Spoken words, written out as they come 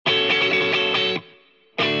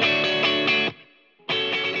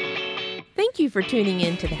you for tuning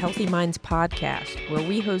in to the Healthy Minds podcast, where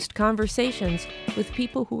we host conversations with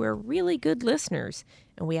people who are really good listeners,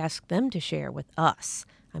 and we ask them to share with us.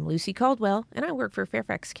 I'm Lucy Caldwell, and I work for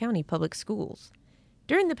Fairfax County Public Schools.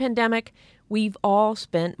 During the pandemic, we've all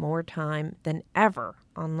spent more time than ever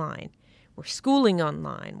online. We're schooling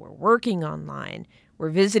online, we're working online,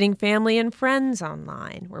 we're visiting family and friends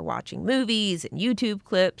online, we're watching movies and YouTube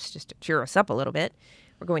clips just to cheer us up a little bit.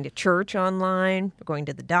 We're going to church online, we're going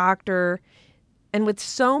to the doctor. And with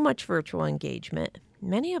so much virtual engagement,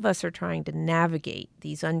 many of us are trying to navigate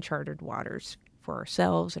these uncharted waters for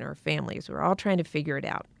ourselves and our families. We're all trying to figure it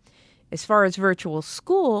out. As far as virtual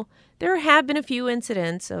school, there have been a few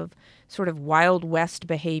incidents of sort of Wild West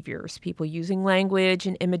behaviors, people using language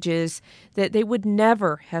and images that they would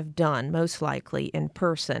never have done, most likely, in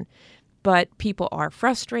person. But people are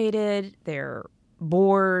frustrated, they're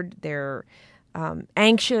bored, they're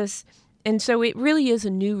anxious. And so it really is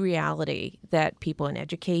a new reality that people in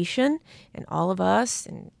education and all of us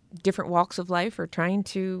in different walks of life are trying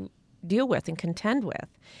to deal with and contend with.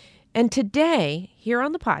 And today, here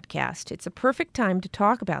on the podcast, it's a perfect time to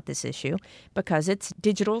talk about this issue because it's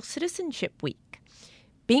Digital Citizenship Week.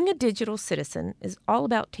 Being a digital citizen is all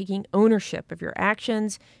about taking ownership of your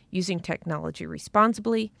actions, using technology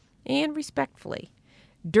responsibly and respectfully.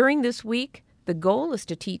 During this week, the goal is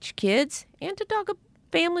to teach kids and to talk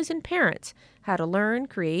families and parents how to learn,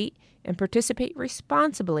 create, and participate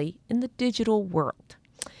responsibly in the digital world.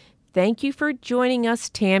 Thank you for joining us,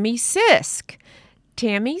 Tammy Sisk.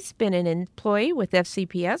 Tammy's been an employee with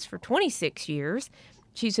FCPS for 26 years.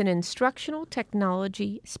 She's an instructional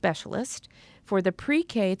technology specialist for the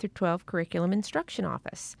Pre-K through 12 Curriculum Instruction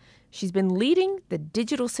Office. She's been leading the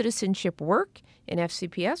digital citizenship work in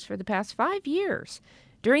FCPS for the past 5 years.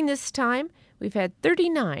 During this time, we've had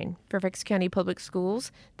 39 Fairfax County Public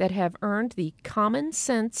Schools that have earned the Common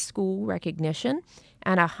Sense School recognition,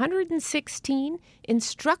 and 116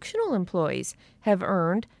 instructional employees have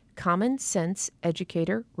earned Common Sense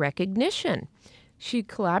Educator recognition. She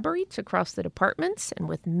collaborates across the departments and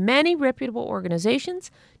with many reputable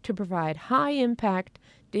organizations to provide high-impact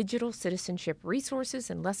digital citizenship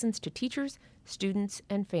resources and lessons to teachers, students,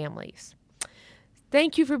 and families.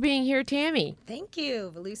 Thank you for being here, Tammy. Thank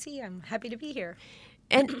you, Lucy. I'm happy to be here.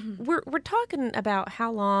 And we're talking about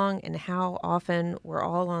how long and how often we're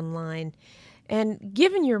all online. And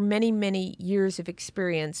given your many, many years of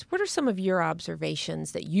experience, what are some of your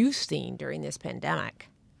observations that you've seen during this pandemic?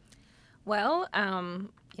 Well,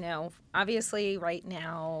 obviously right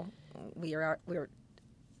now we're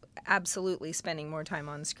absolutely spending more time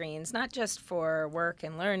on screens, not just for work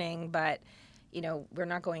and learning, but we're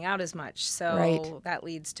not going out as much. So That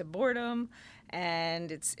leads to boredom, and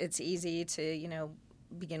it's easy to,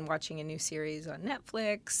 begin watching a new series on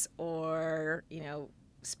Netflix or,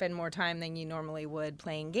 spend more time than you normally would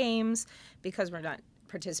playing games because we're not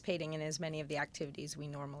participating in as many of the activities we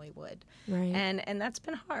normally would. Right. And that's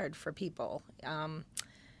been hard for people.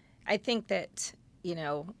 I think that,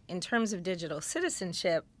 in terms of digital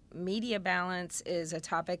citizenship, media balance is a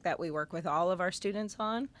topic that we work with all of our students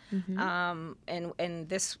on. Mm-hmm. And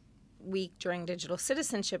this week during Digital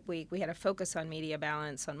Citizenship Week, we had a focus on media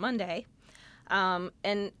balance on Monday.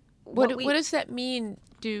 And what does that mean?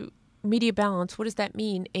 Media balance, what does that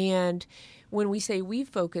mean? And when we say we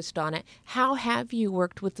focused on it, how have you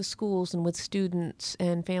worked with the schools and with students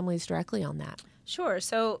and families directly on that? Sure.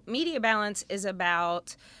 So media balance is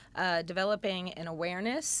about developing an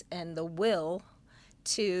awareness and the will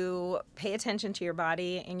to pay attention to your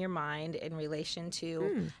body and your mind in relation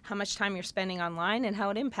to how much time you're spending online and how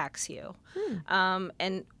it impacts you.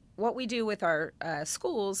 And what we do with our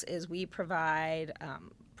schools is we provide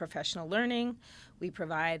professional learning. We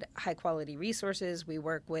provide high-quality resources. We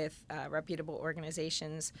work with reputable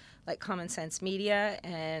organizations like Common Sense Media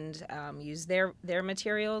and use their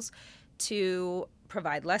materials to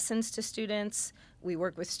provide lessons to students. We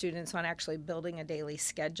work with students on actually building a daily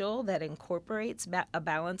schedule that incorporates a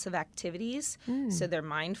balance of activities so they're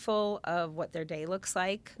mindful of what their day looks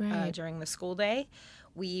like during the school day.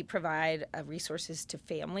 We provide resources to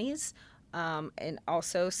families and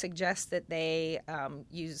also suggest that they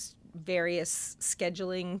use various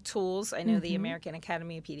scheduling tools. I know the American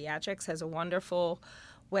Academy of Pediatrics has a wonderful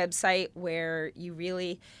website where you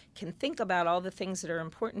really can think about all the things that are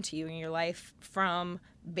important to you in your life, from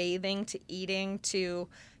bathing to eating to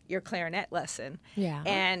your clarinet lesson. Yeah.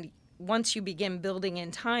 And once you begin building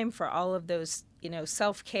in time for all of those,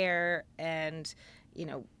 self-care and,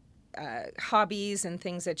 hobbies and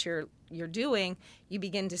things that you're doing, you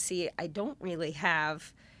begin to see, I don't really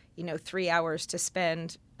have, 3 hours to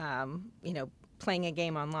spend, playing a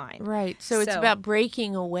game online. Right. So it's about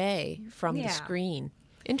breaking away from the Yeah. screen.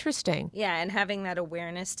 Interesting. Yeah, and having that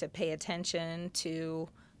awareness to pay attention to,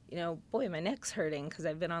 boy, my neck's hurting because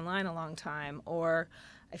I've been online a long time, or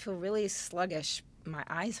I feel really sluggish, my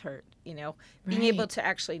eyes hurt, being able to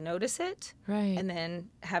actually notice it, Right. and then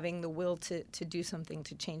having the will to do something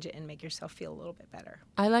to change it and make yourself feel a little bit better.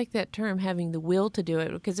 I like that term, having the will to do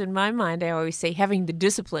it, because in my mind, I always say having the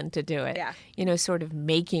discipline to do it. Yeah. Sort of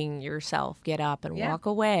making yourself get up and Yeah. walk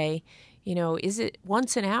away. Is it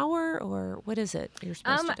once an hour or what is it you're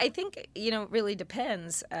supposed to do? I think, it really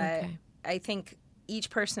depends. Okay. I think each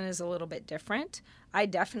person is a little bit different. I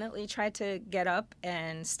definitely try to get up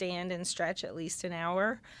and stand and stretch at least an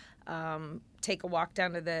hour. Take a walk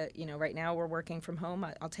down to the, right now we're working from home.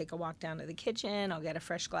 I'll take a walk down to the kitchen. I'll get a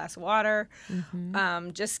fresh glass of water.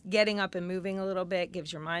 Just getting up and moving a little bit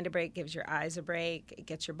gives your mind a break, gives your eyes a break. It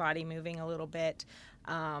gets your body moving a little bit.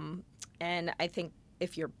 And I think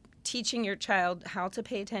if you're teaching your child how to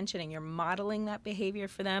pay attention and you're modeling that behavior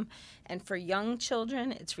for them, and for young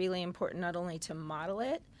children, it's really important not only to model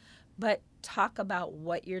it, but talk about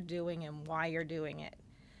what you're doing and why you're doing it,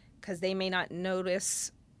 because they may not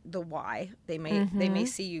notice the why. They may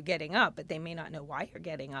see you getting up, but they may not know why you're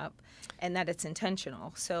getting up and that it's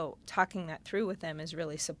intentional. So talking that through with them is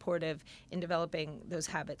really supportive in developing those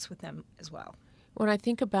habits with them as well. When I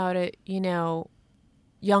think about it,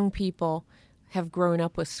 young people have grown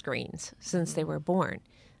up with screens since they were born.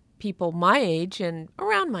 People my age and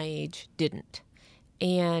around my age didn't.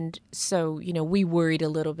 And so, we worried a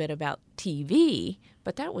little bit about TV,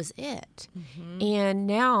 but that was it. And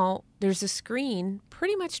now there's a screen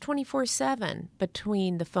pretty much 24/7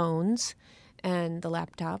 between the phones and the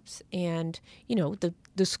laptops and,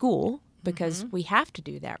 the school, because we have to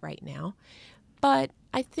do that right now. But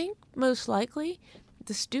I think most likely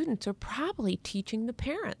the students are probably teaching the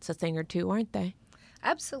parents a thing or two, aren't they?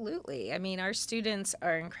 Absolutely. I mean, our students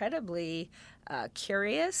are incredibly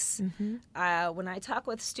curious. When I talk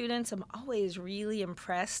with students, I'm always really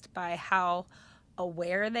impressed by how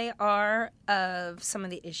aware they are of some of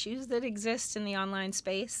the issues that exist in the online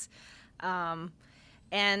space. And,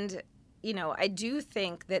 I do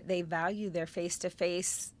think that they value their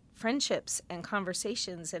face-to-face friendships and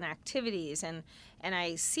conversations and activities. And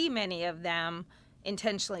I see many of them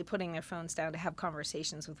intentionally putting their phones down to have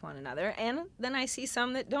conversations with one another, and then I see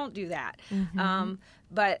some that don't do that.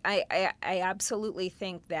 But I absolutely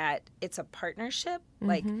think that it's a partnership.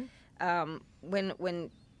 Like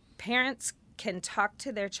when parents can talk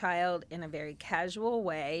to their child in a very casual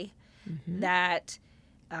way that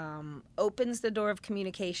opens the door of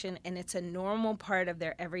communication, and it's a normal part of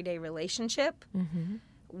their everyday relationship.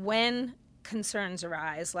 When concerns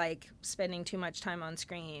arise, like spending too much time on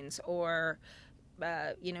screens, or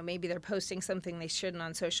maybe they're posting something they shouldn't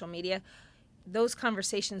on social media, those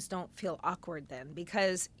conversations don't feel awkward then,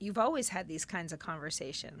 because you've always had these kinds of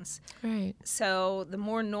conversations. Right. So the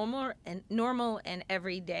more normal and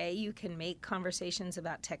everyday you can make conversations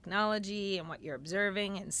about technology and what you're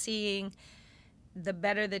observing and seeing, the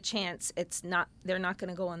better the chance they're not going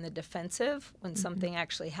to go on the defensive when something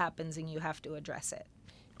actually happens and you have to address it.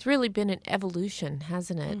 It's really been an evolution,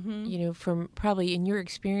 hasn't it? From probably in your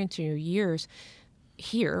experience in your years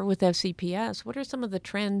here with FCPS, what are some of the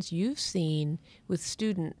trends you've seen with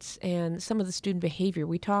students and some of the student behavior?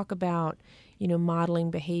 We talk about,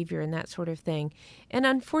 modeling behavior and that sort of thing. And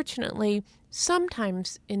unfortunately,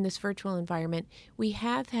 sometimes in this virtual environment, we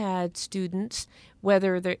have had students,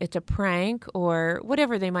 whether it's a prank or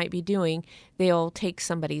whatever they might be doing, they'll take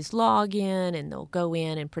somebody's login and they'll go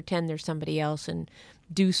in and pretend they're somebody else and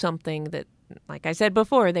do something that, like I said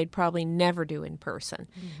before, they'd probably never do in person.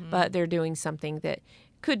 But they're doing something that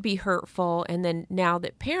could be hurtful. And then now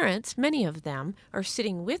that parents, many of them, are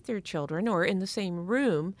sitting with their children or in the same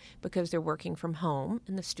room because they're working from home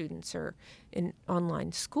and the students are in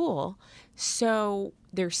online school, so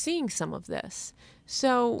they're seeing some of this.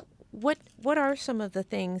 So what are some of the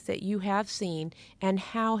things that you have seen, and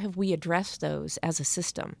how have we addressed those as a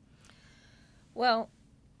system? Well,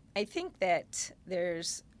 I think that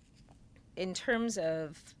in terms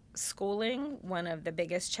of schooling, one of the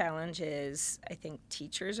biggest challenges I think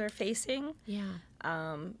teachers are facing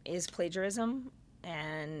is plagiarism,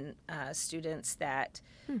 and students that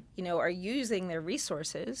are using their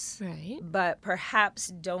resources, Right. but perhaps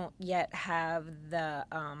don't yet have the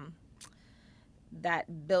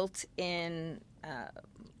that built-in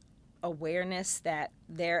awareness that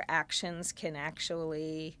their actions can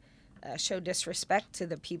actually show disrespect to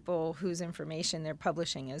the people whose information they're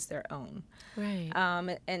publishing as their own. Right.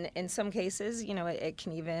 And in some cases, it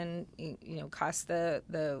can even, cost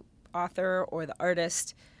the author or the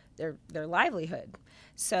artist their livelihood.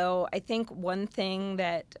 So I think one thing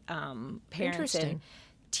that parents and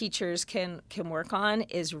teachers can work on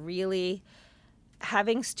is really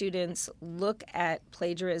having students look at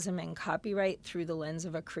plagiarism and copyright through the lens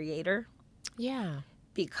of a creator. Yeah.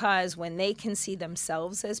 Because when they can see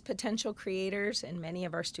themselves as potential creators, and many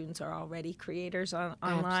of our students are already creators online,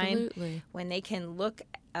 Absolutely. when they can look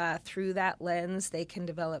through that lens, they can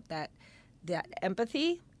develop that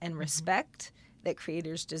empathy and respect that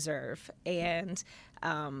creators deserve. And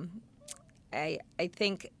I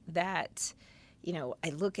think that, I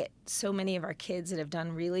look at so many of our kids that have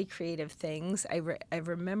done really creative things. I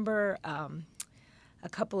remember a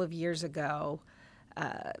couple of years ago,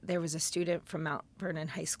 there was a student from Mount Vernon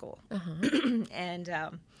High School, and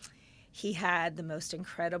he had the most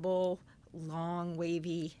incredible long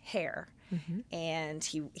wavy hair. And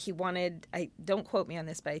he wanted, don't quote me on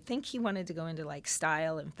this, but I think he wanted to go into like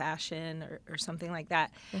style and fashion or something like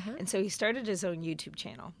that. And so he started his own YouTube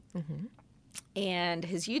channel. And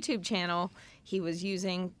his YouTube channel, he was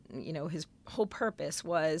using, his whole purpose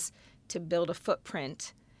was to build a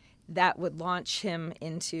footprint that would launch him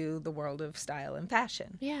into the world of style and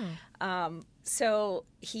fashion. Yeah. So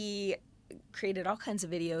he created all kinds of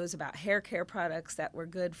videos about hair care products that were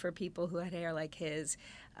good for people who had hair like his,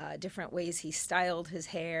 different ways he styled his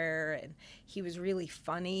hair, and he was really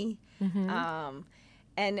funny.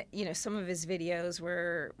 And, some of his videos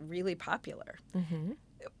were really popular.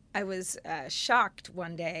 I was shocked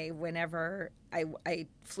one day whenever I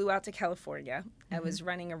flew out to California. I was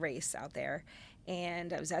running a race out there,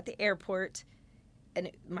 and I was at the airport, and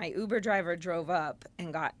my Uber driver drove up,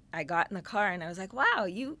 and I got in the car, and I was like, wow,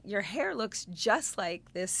 your hair looks just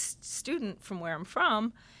like this student from where I'm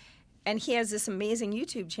from, and he has this amazing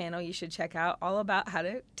YouTube channel you should check out, all about how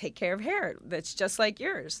to take care of hair that's just like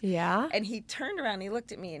yours. Yeah. And he turned around, and he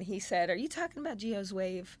looked at me, and he said, are you talking about Geo's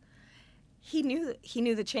Wave? He knew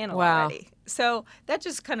the channel already. So that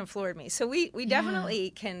just kind of floored me. So we definitely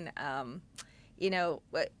can,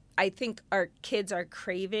 I think our kids are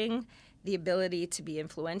craving the ability to be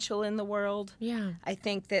influential in the world. Yeah. I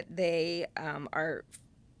think that they are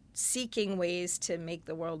seeking ways to make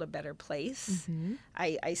the world a better place.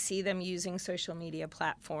 I see them using social media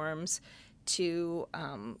platforms to,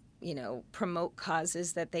 promote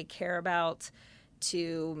causes that they care about,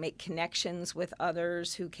 to make connections with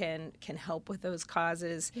others who can help with those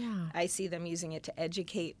causes. Yeah. I see them using it to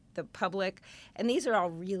educate the public, and these are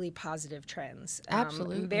all really positive trends.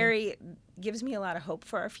 Absolutely. Gives me a lot of hope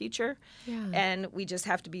for our future. Yeah. And we just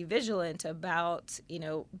have to be vigilant about,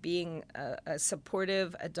 being a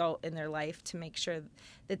supportive adult in their life to make sure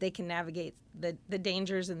that they can navigate the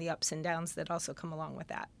dangers and the ups and downs that also come along with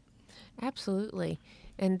that. Absolutely.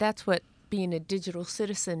 And that's what being a digital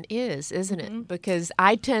citizen is, isn't it? Because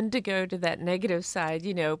I tend to go to that negative side,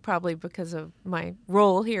 probably because of my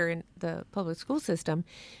role here in the public school system.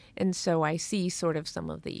 And so I see sort of some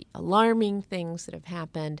of the alarming things that have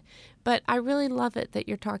happened. But I really love it that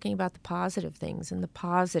you're talking about the positive things and the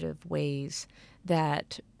positive ways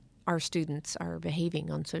that our students are behaving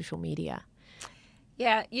on social media.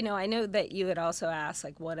 Yeah, I know that you had also asked,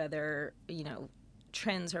 like, what other,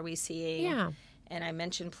 trends are we seeing? Yeah. And I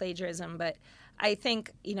mentioned plagiarism, but I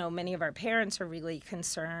think, many of our parents are really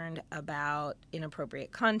concerned about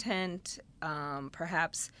inappropriate content,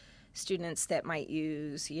 perhaps students that might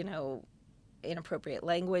use, inappropriate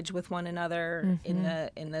language with one another in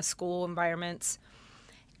the school environments.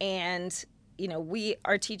 And,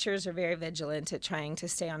 our teachers are very vigilant at trying to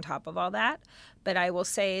stay on top of all that. But I will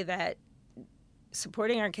say that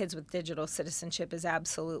supporting our kids with digital citizenship is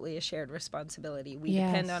absolutely a shared responsibility. We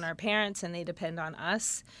depend on our parents, and they depend on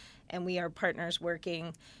us, and we are partners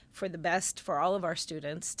working for the best for all of our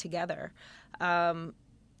students together.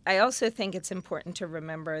 I also think it's important to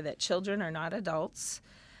remember that children are not adults.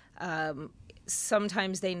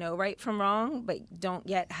 Sometimes they know right from wrong, but don't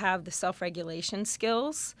yet have the self-regulation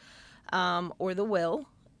skills or the will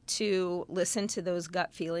to listen to those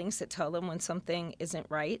gut feelings that tell them when something isn't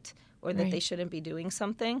right or that they shouldn't be doing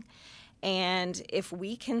something. And if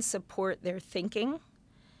we can support their thinking,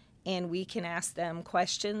 and we can ask them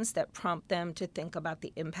questions that prompt them to think about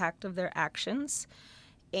the impact of their actions,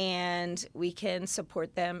 and we can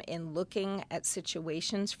support them in looking at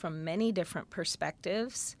situations from many different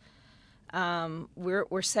perspectives,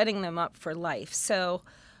 we're setting them up for life. So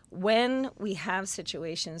when we have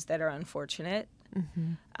situations that are unfortunate,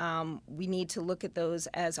 we need to look at those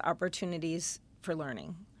as opportunities for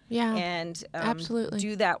learning. Yeah, and absolutely.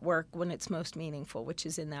 do that work when it's most meaningful, which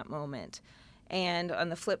is in that moment. And on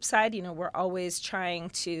the flip side, we're always trying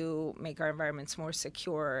to make our environments more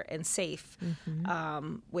secure and safe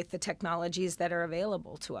with the technologies that are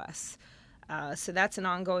available to us. So that's an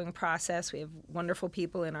ongoing process. We have wonderful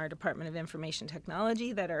people in our Department of Information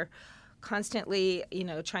Technology that are constantly,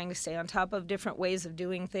 trying to stay on top of different ways of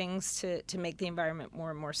doing things to make the environment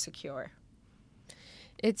more and more secure.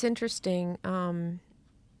 It's interesting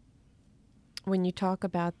when you talk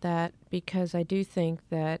about that, because I do think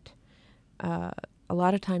that a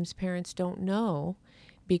lot of times parents don't know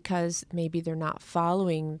because maybe they're not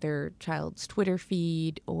following their child's Twitter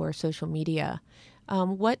feed or social media.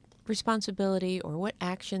 What responsibility or what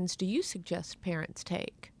actions do you suggest parents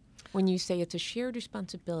take when you say it's a shared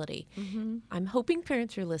responsibility? I'm hoping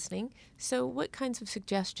parents are listening. So what kinds of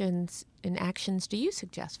suggestions and actions do you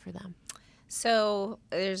suggest for them? So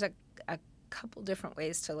there's a couple different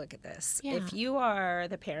ways to look at this. Yeah. If you are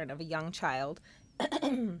the parent of a young child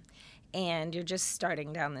and you're just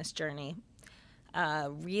starting down this journey,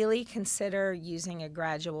 really consider using a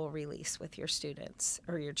gradual release with your students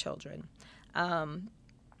or your children.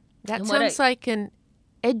 That sounds like an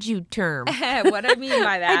edu term. What I mean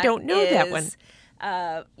by that I don't know that one.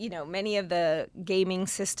 Many of the gaming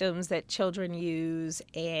systems that children use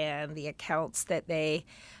and the accounts that they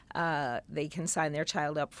can sign their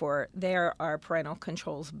child up for, there are parental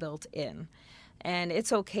controls built in. And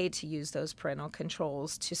it's okay to use those parental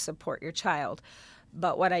controls to support your child.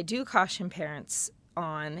 But what I do caution parents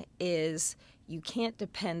on is you can't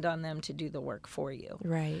depend on them to do the work for you.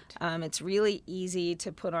 Right. It's really easy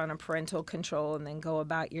to put on a parental control and then go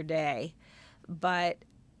about your day. But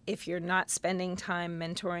if you're not spending time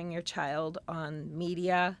mentoring your child on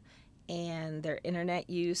media and their internet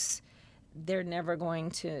use, they're never going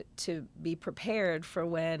to be prepared for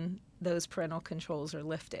when those parental controls are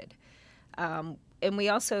lifted. And we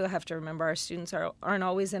also have to remember our students aren't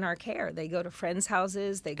always in our care. They go to friends'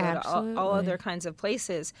 houses. They go to all other kinds of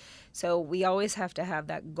places. So we always have to have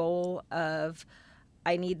that goal of,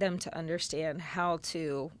 I need them to understand how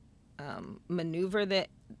to maneuver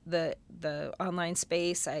the online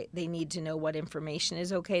space. They need to know what information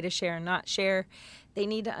is okay to share and not share. They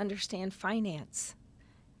need to understand finance.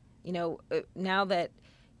 Now that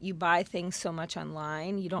you buy things so much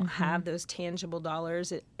online, you don't have those tangible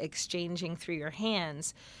dollars exchanging through your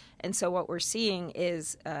hands. And so what we're seeing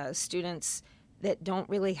is students that don't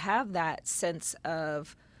really have that sense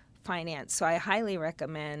of finance. So I highly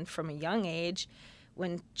recommend from a young age,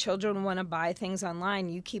 when children want to buy things online,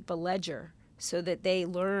 you keep a ledger so that they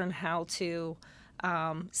learn how to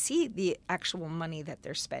see the actual money that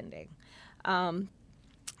they're spending.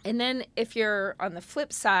 And then if you're on the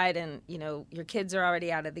flip side and, your kids are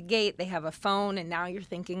already out of the gate, they have a phone, and now you're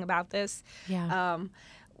thinking about this. Yeah.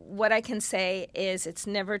 What I can say is it's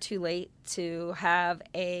never too late to have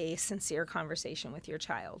a sincere conversation with your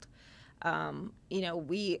child.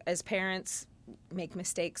 We as parents make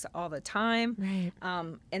mistakes all the time. Right.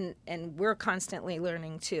 And we're constantly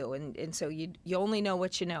learning too. And so you only know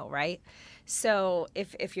what you know, right? So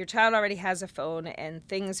if your child already has a phone and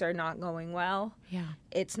things are not going well,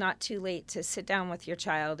 it's not too late to sit down with your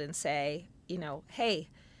child and say, hey,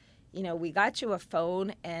 we got you a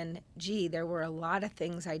phone, and gee, there were a lot of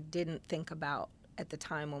things I didn't think about at the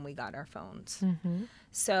time when we got our phones.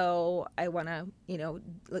 So I want to,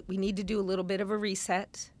 we need to do a little bit of a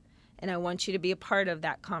reset, and I want you to be a part of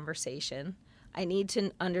that conversation. I need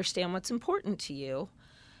to understand what's important to you,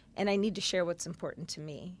 and I need to share what's important to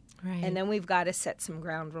me. Right. And then we've got to set some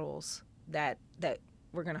ground rules that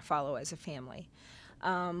we're going to follow as a family.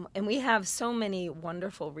 And we have so many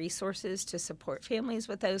wonderful resources to support families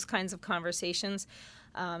with those kinds of conversations.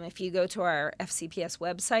 If you go to our FCPS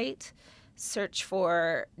website, search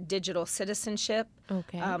for digital citizenship,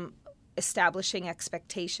 establishing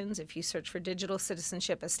expectations. If you search for digital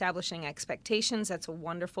citizenship, establishing expectations, that's a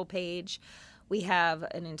wonderful page. We have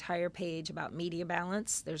an entire page about media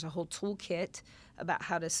balance. There's a whole toolkit about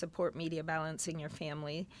how to support media balance in your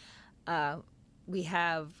family. We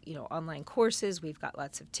have, online courses. We've got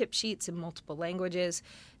lots of tip sheets in multiple languages.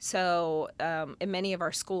 So, and many of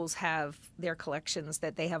our schools have their collections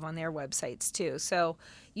that they have on their websites too. So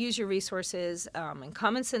use your resources. And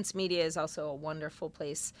Common Sense Media is also a wonderful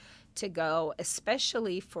place to go,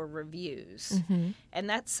 especially for reviews. And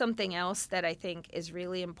that's something else that I think is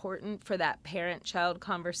really important for that parent-child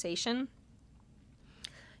conversation.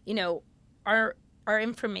 Our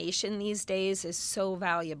information these days is so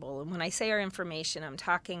valuable. And when I say our information, I'm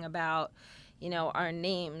talking about, our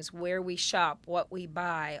names, where we shop, what we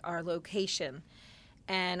buy, our location.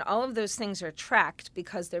 And all of those things are tracked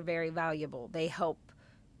because they're very valuable. They help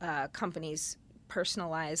companies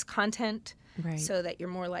personalize content. Right. so that you're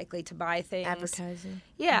more likely to buy things. Advertising.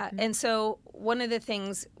 Yeah, and so one of the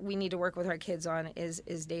things we need to work with our kids on is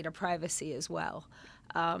data privacy as well.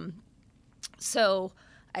 So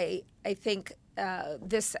I think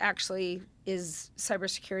this actually is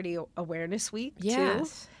Cybersecurity Awareness Week too.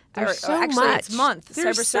 Yes. There's so actually, much. it's month.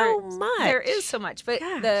 There's so much. There is so much. But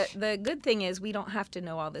Gosh. the good thing is we don't have to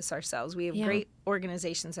know all this ourselves. We have Yeah. great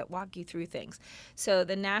organizations that walk you through things. So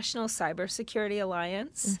the National Cybersecurity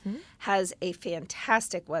Alliance has a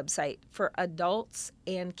fantastic website for adults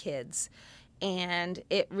and kids. And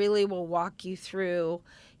it really will walk you through,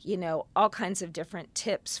 all kinds of different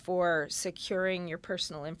tips for securing your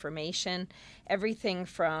personal information. Everything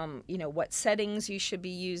from, what settings you should be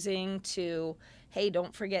using to, hey,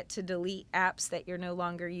 don't forget to delete apps that you're no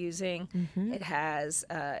longer using. It has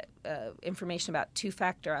information about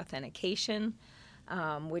two-factor authentication,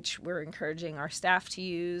 which we're encouraging our staff to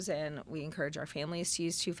use, and we encourage our families to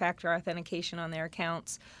use two-factor authentication on their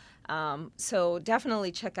accounts. So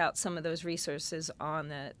definitely check out some of those resources on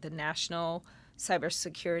the National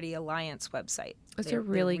Cybersecurity Alliance website. Those are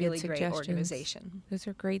really good great suggestions. organization. Those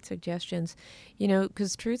are great suggestions.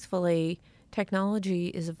 Because truthfully, technology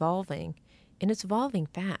is evolving, and it's evolving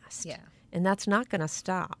fast. Yeah. And that's not going to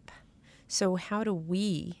stop. So how do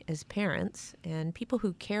we, as parents and people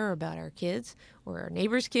who care about our kids or our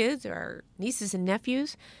neighbors' kids or our nieces and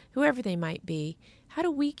nephews, whoever they might be, how do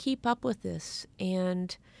we keep up with this?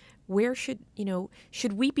 And where should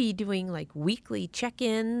we be doing like weekly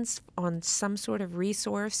check-ins on some sort of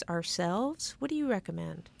resource ourselves? What do you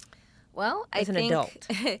recommend? Well, As an I think,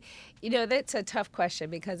 adult. That's a tough question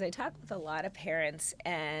because I talk with a lot of parents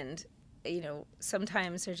and,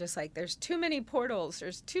 sometimes they're just like, there's too many portals,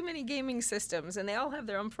 there's too many gaming systems, and they all have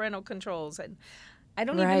their own parental controls. And I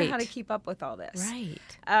don't even know how to keep up with all this. Right.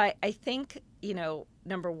 I think,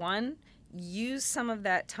 number one, use some of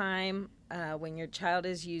that time when your child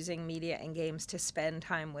is using media and games to spend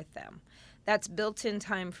time with them. That's built-in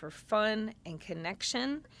time for fun and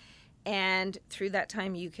connection, and through that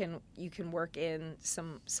time you can work in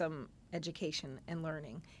some education and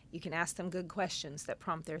learning. You can ask them good questions that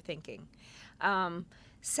prompt their thinking.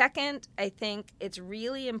 Second, I think it's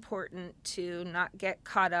really important to not get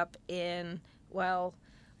caught up in, well,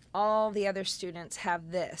 all the other students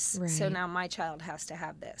have this, so now my child has to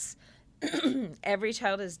have this. Every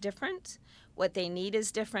child is different. What they need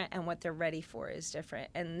is different, and what they're ready for is different.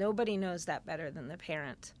 And nobody knows that better than the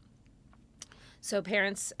parent. So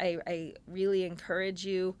parents, I really encourage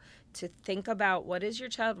you to think about what is your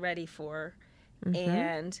child ready for,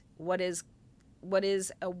 and what is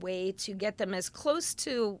a way to get them as close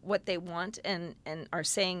to what they want and are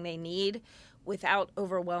saying they need without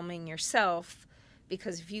overwhelming yourself.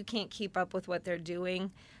 Because if you can't keep up with what they're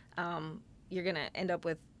doing, you're going to end up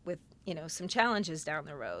with some challenges down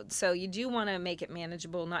the road. So you do want to make it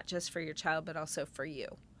manageable, not just for your child, but also for you.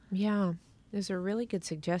 Yeah, those are really good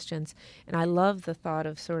suggestions. And I love the thought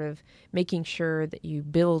of sort of making sure that you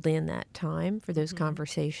build in that time for those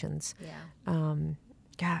conversations. Yeah.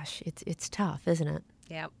 Gosh, it's tough, isn't it?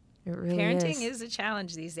 Yeah. It really Parenting is a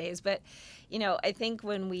challenge these days, but I think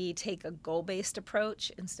when we take a goal-based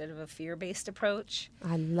approach instead of a fear-based approach,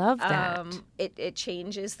 I love that. It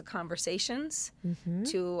changes the conversations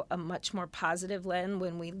to a much more positive lens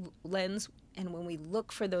when we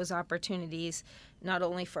look for those opportunities, not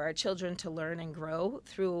only for our children to learn and grow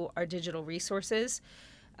through our digital resources,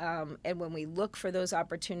 and when we look for those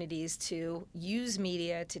opportunities to use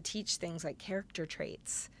media to teach things like character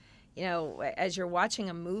traits. As you're watching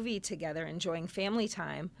a movie together, enjoying family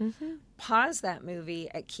time, pause that movie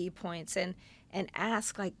at key points and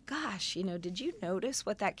ask, like, gosh, did you notice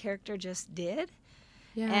what that character just did?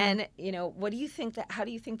 Yeah. And, what do you think how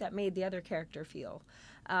do you think that made the other character feel?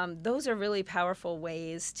 Those are really powerful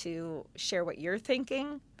ways to share what you're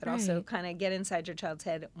thinking, but also kind of get inside your child's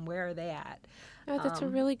head. Where are they at? Oh, that's a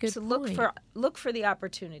really good so point. look for the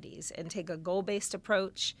opportunities and take a goal-based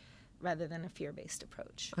approach rather than a fear-based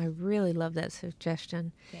approach. I really love that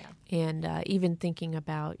suggestion. Yeah. And even thinking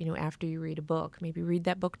about, after you read a book, maybe read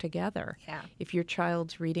that book together. Yeah. If your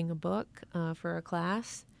child's reading a book for a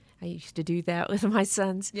class, I used to do that with my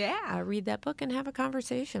sons. Yeah. Read that book and have a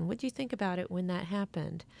conversation. What do you think about it when that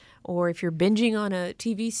happened? Or if you're binging on a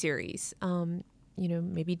TV series,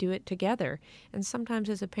 maybe do it together. And sometimes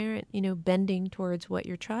as a parent, bending towards what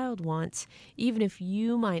your child wants, even if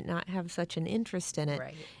you might not have such an interest in it.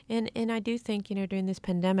 Right. And I do think, during this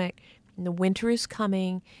pandemic, the winter is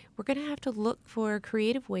coming, we're going to have to look for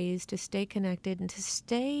creative ways to stay connected and to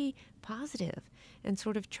stay positive and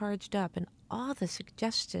sort of charged up. And all the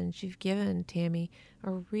suggestions you've given, Tammy,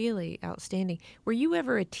 are really outstanding. Were you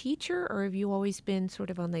ever a teacher, or have you always been sort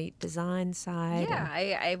of on the design side?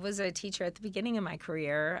 Yeah, I was a teacher at the beginning of my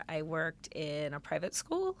career. I worked in a private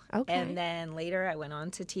school. Okay. And then later I went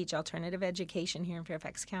on to teach alternative education here in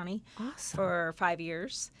Fairfax County Awesome. for 5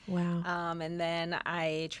 years. Wow. And then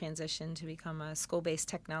I transitioned to become a school-based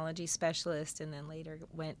technology specialist, and then later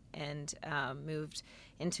went and moved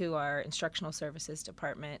into our instructional services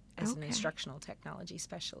department as an Okay. instructional technology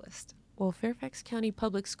specialist. Well, Fairfax County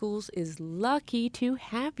Public Schools is lucky to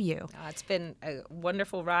have you. It's been a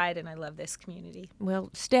wonderful ride, and I love this community.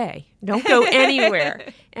 Well, stay. Don't go anywhere.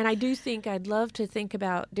 And I do think I'd love to think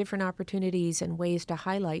about different opportunities and ways to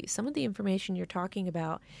highlight some of the information you're talking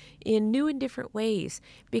about in new and different ways.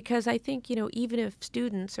 Because I think, even if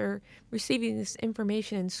students are receiving this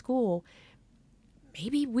information in school,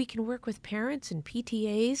 maybe we can work with parents and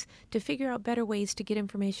PTAs to figure out better ways to get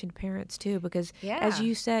information to parents too, because as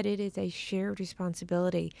you said, it is a shared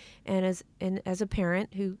responsibility. And as a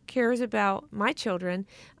parent who cares about my children,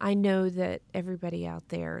 I know that everybody out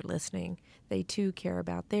there listening, they too care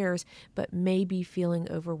about theirs, but may be feeling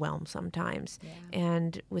overwhelmed sometimes. Yeah.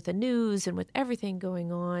 And with the news and with everything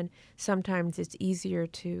going on, sometimes it's easier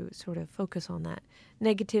to sort of focus on that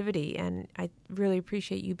negativity. And I really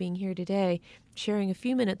appreciate you being here today, sharing a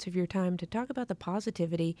few minutes of your time to talk about the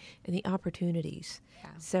positivity and the opportunities. Yeah.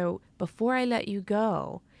 So before I let you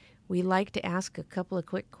go, we like to ask a couple of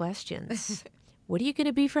quick questions. What are you going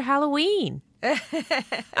to be for Halloween?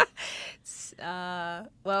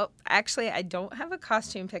 Well, actually, I don't have a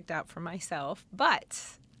costume picked out for myself, but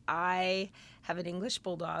I have an English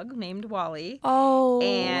bulldog named Wally. Oh.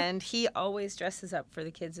 And he always dresses up for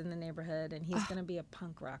the kids in the neighborhood, and he's going to be a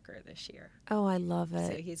punk rocker this year. Oh, I love it.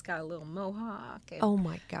 So he's got a little mohawk and Oh,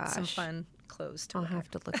 my gosh. some fun clothes to I'll wear.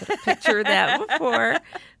 have to look at a picture of that before.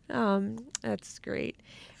 That's great.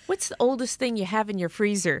 What's the oldest thing you have in your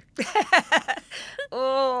freezer?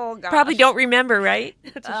 Oh, gosh. Probably don't remember, right?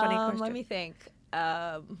 That's a funny question. Let me think.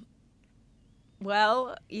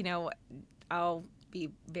 Well, I'll be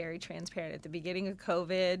very transparent. At the beginning of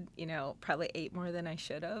COVID, probably ate more than I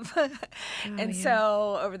should have. And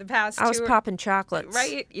so over the past I was popping chocolates.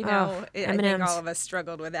 right? Oh, I think M&Ms. all of us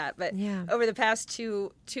struggled with that. But Yeah. over the past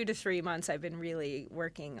two to 3 months, I've been really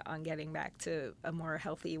working on getting back to a more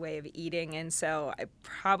healthy way of eating. And so I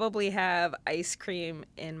probably have ice cream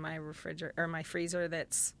in my refrigerator or my freezer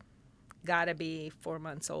that's got to be 4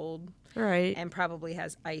 months old Right. and probably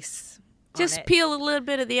has ice on Just it. peel a little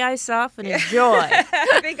bit of the ice off and enjoy.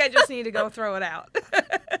 I think I just need to go throw it out.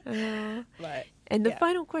 But And the yeah.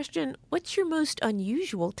 final question, what's your most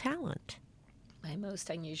unusual talent? My most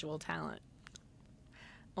unusual talent.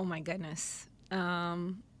 Oh my goodness. I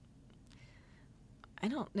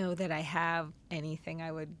don't know that I have anything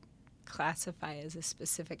I would classify as a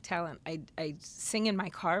specific talent. I sing in my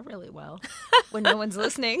car really well when no one's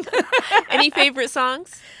listening. Any favorite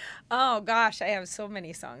songs? Oh gosh, I have so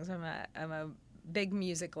many songs. I'm a big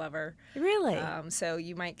music lover. Really? So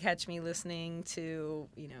you might catch me listening to,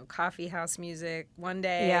 coffee house music one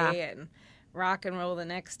day Yeah. and rock and roll the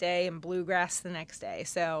next day and bluegrass the next day.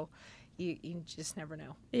 So you just never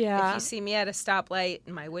know. Yeah. If you see me at a stoplight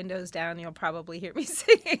and my window's down, you'll probably hear me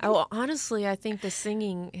singing. Oh, honestly, I think the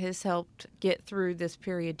singing has helped get through this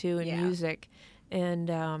period too in Yeah. music.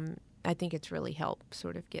 And I think it's really helped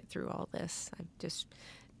sort of get through all this. I've just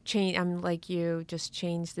I'm like you, just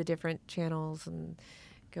change the different channels and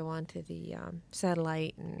go onto the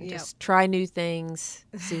satellite and Yep. just try new things,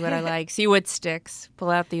 see what I like, see what sticks, pull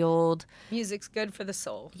out the old. Music's good for the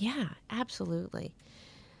soul. Yeah, absolutely.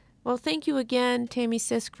 Well, thank you again, Tammy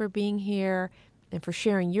Sisk, for being here and for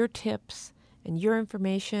sharing your tips and your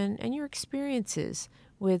information and your experiences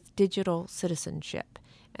with digital citizenship.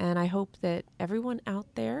 And I hope that everyone out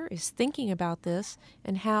there is thinking about this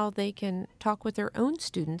and how they can talk with their own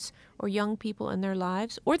students or young people in their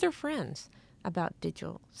lives or their friends about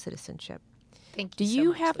digital citizenship. Thank Do you so you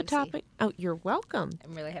much, have a Lucy. topic? Oh, you're welcome.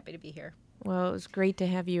 I'm really happy to be here. Well, it was great to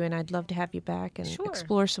have you, and I'd love to have you back and Sure.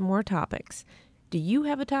 explore some more topics. Do you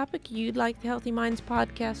have a topic you'd like the Healthy Minds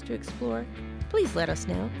podcast to explore? Please let us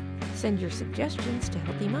know. Send your suggestions to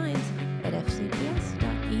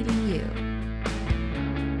healthyminds@fcps.edu.